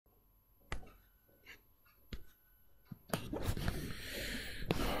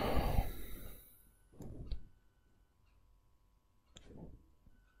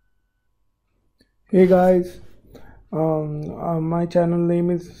Hey guys, my channel name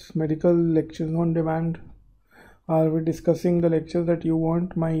is Medical Lectures on Demand. I'll be discussing the lectures that you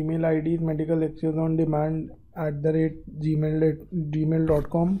want. My email ID is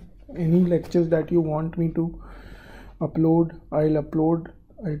medicallecturesondemand@gmail.com. Any lectures that you want me to upload, I'll upload.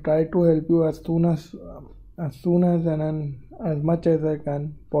 I'll try to help you as soon as and as much as I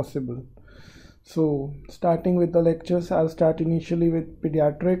can possible. So, starting with the lectures, I'll start initially with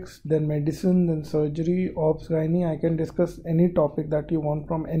pediatrics, then medicine, then surgery, obs, gynae. I can discuss any topic that you want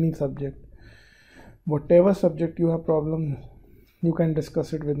from any subject. Whatever subject you have problem, you can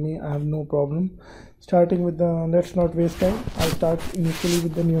discuss it with me. I have no problem. Starting with let's not waste time. I'll start initially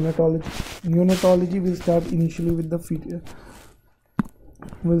with the neonatology. Neonatology will start initially with the fetal.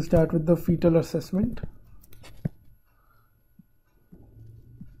 We'll start with the fetal assessment.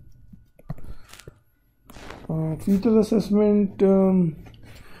 Fetal assessment,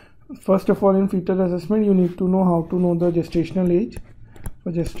 first of all, in fetal assessment you need to know how to know the gestational age.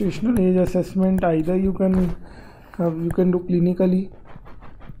 For gestational age assessment, either you can do clinically.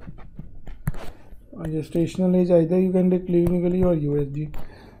 Gestational age, either you can do clinically or USG.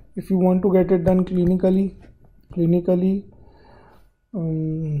 If you want to get it done clinically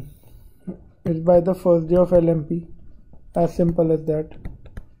it's by the first day of LMP, as simple as that.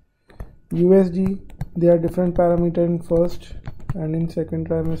 USG, there are different parameters in first and in second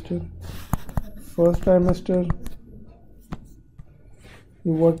trimester. First trimester,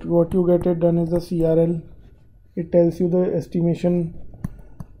 what you get it done is the CRL. It tells you the estimation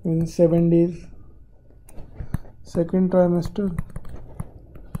in 7 days. Second trimester,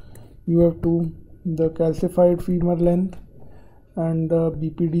 you have the calcified femur length and the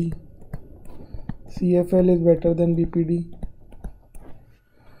BPD. CFL is better than BPD.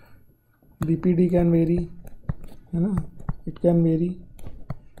 BPD can vary, it can vary.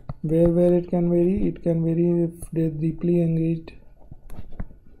 Where it can vary? It can vary if they're deeply engaged.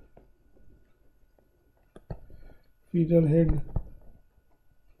 Fetal head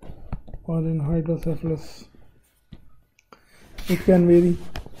or in hydrocephalus. It can vary,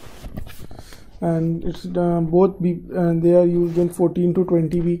 and it's both they are used in 14 to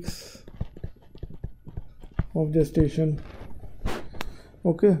 20 weeks of gestation.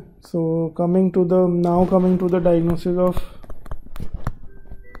 Okay, so coming to the diagnosis of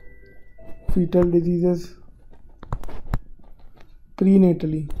fetal diseases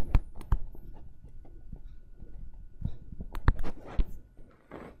prenatally.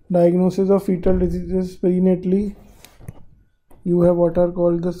 Diagnosis of fetal diseases prenatally, you have what are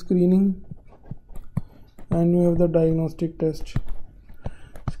called the screening and you have the diagnostic test.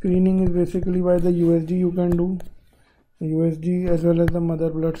 Screening is basically by the USG. You can do USG as well as the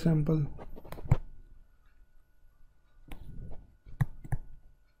mother blood sample.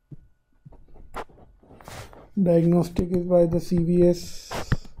 Diagnostic is by the CVS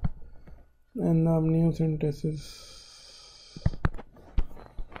and the amniocentesis.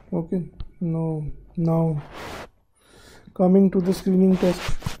 Okay, now coming to the screening test.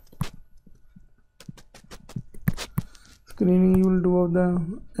 Screening you will do of the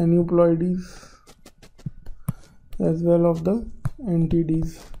aneuploidies as well of the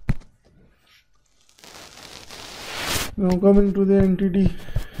NTDs. Now coming to the NTD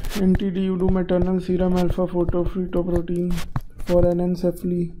you do maternal serum alpha fetoprotein for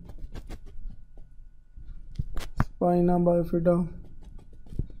anencephaly, spina bifida.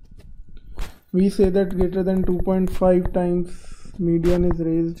 We say that greater than 2.5 times median is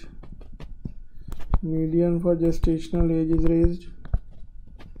raised. Median for gestational age is raised.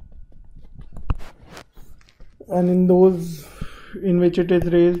 And in those in which it is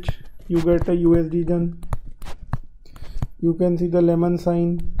raised, you get a USD done. You can see the lemon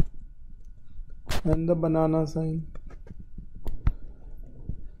sign and the banana sign.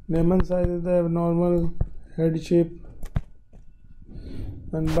 Lemon size is the abnormal head shape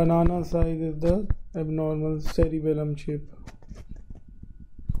and banana size is the abnormal cerebellum shape.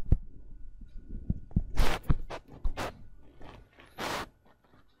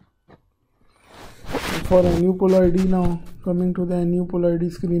 For aneuploidy, now coming to the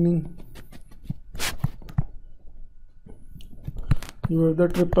aneuploidy screening, you have the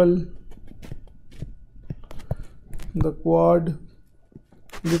triple, the quad.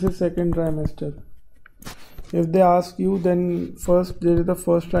 This is second trimester. If they ask you, then first there is the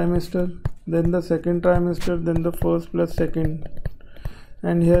first trimester, then the second trimester, then the first plus second,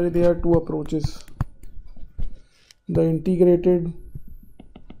 and here there are two approaches, the integrated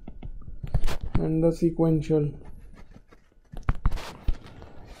and the sequential.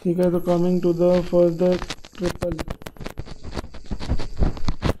 Okay, so coming to the first, the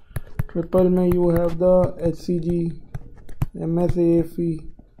triple में you have the HCG, MSAFE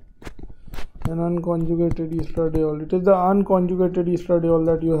and unconjugated estradiol. It is the unconjugated estradiol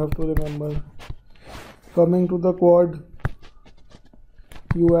that you have to remember. Coming to the quad,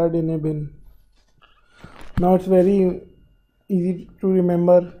 you add inhibin. Now it's very easy to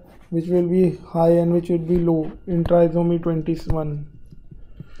remember which will be high and which will be low in trisomy 21.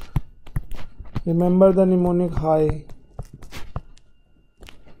 Remember the mnemonic high.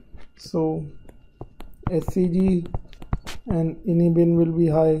 So HCG and inhibin will be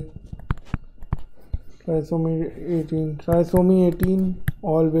high. Trisomy 18. Trisomy 18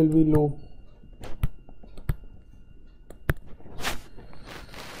 all will be low.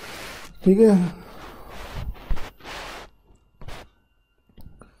 ठीक है.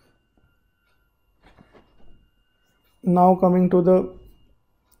 Now coming to the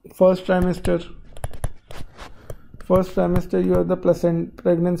first trimester. First trimester you have the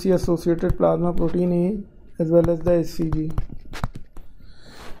pregnancy associated plasma protein A as well as the HCG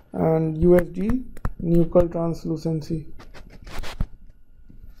and USG, nuchal translucency,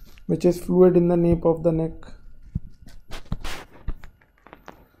 which is fluid in the nape of the neck.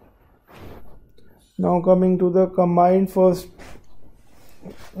 Now coming to the combined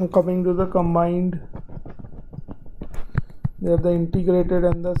they are the integrated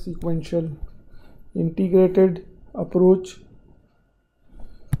and the sequential. Integrated approach,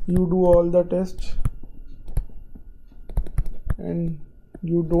 you do all the tests and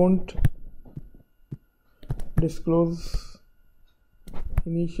you don't disclose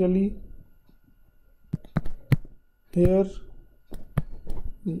initially. Here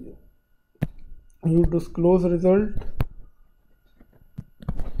you disclose result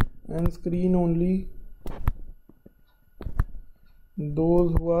and screen only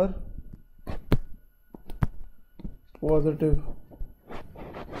those who are positive.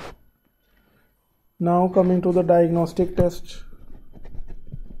 Now coming to the diagnostic test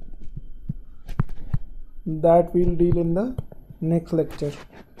that we'll deal in the next lecture.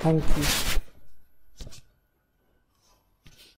 Thank you.